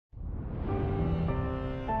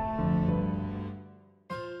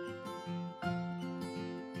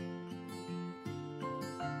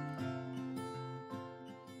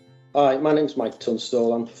Hi, my name's Mike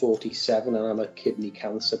Tunstall. I'm 47 and I'm a kidney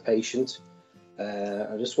cancer patient.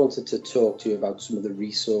 I just wanted to talk to you about some of the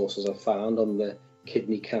resources I found on the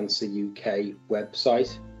Kidney Cancer UK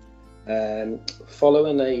website.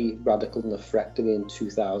 Following a radical nephrectomy in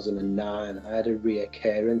 2009, I had a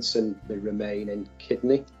reoccurrence in the remaining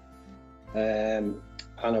kidney, and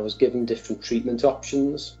I was given different treatment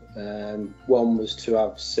options. One was to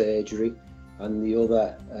have surgery, and the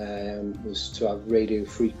other was to have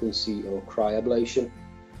radiofrequency or cryoablation.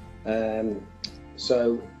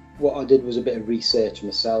 So what I did was a bit of research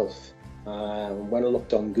myself. When I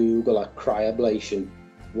looked on Google at cryoablation,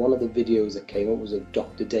 one of the videos that came up was of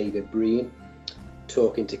Dr. David Breen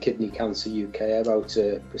talking to Kidney Cancer UK about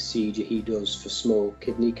a procedure he does for small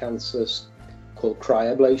kidney cancers called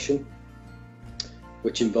cryoablation,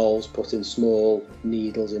 which involves putting small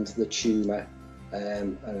needles into the tumour at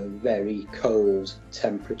a very cold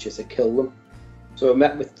temperature to kill them. So I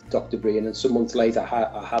met with Dr. Breen, and some months later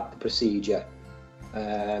I had the procedure,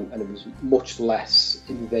 and it was much less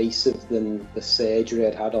invasive than the surgery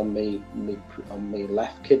I'd had on my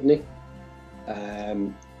left kidney.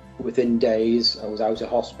 Within days I was out of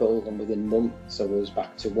hospital, and within months I was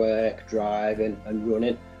back to work, driving and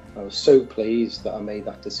running. I was so pleased that I made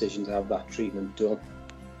that decision to have that treatment done.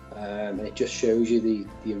 And it just shows you the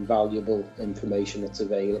invaluable information that's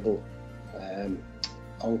available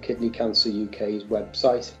on Kidney Cancer UK's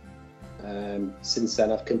website. Since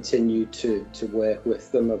then I've continued to work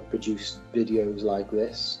with them. I've produced videos like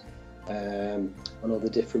this on other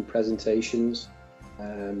different presentations.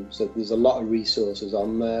 So there's a lot of resources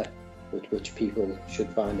on there which people should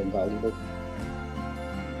find invaluable.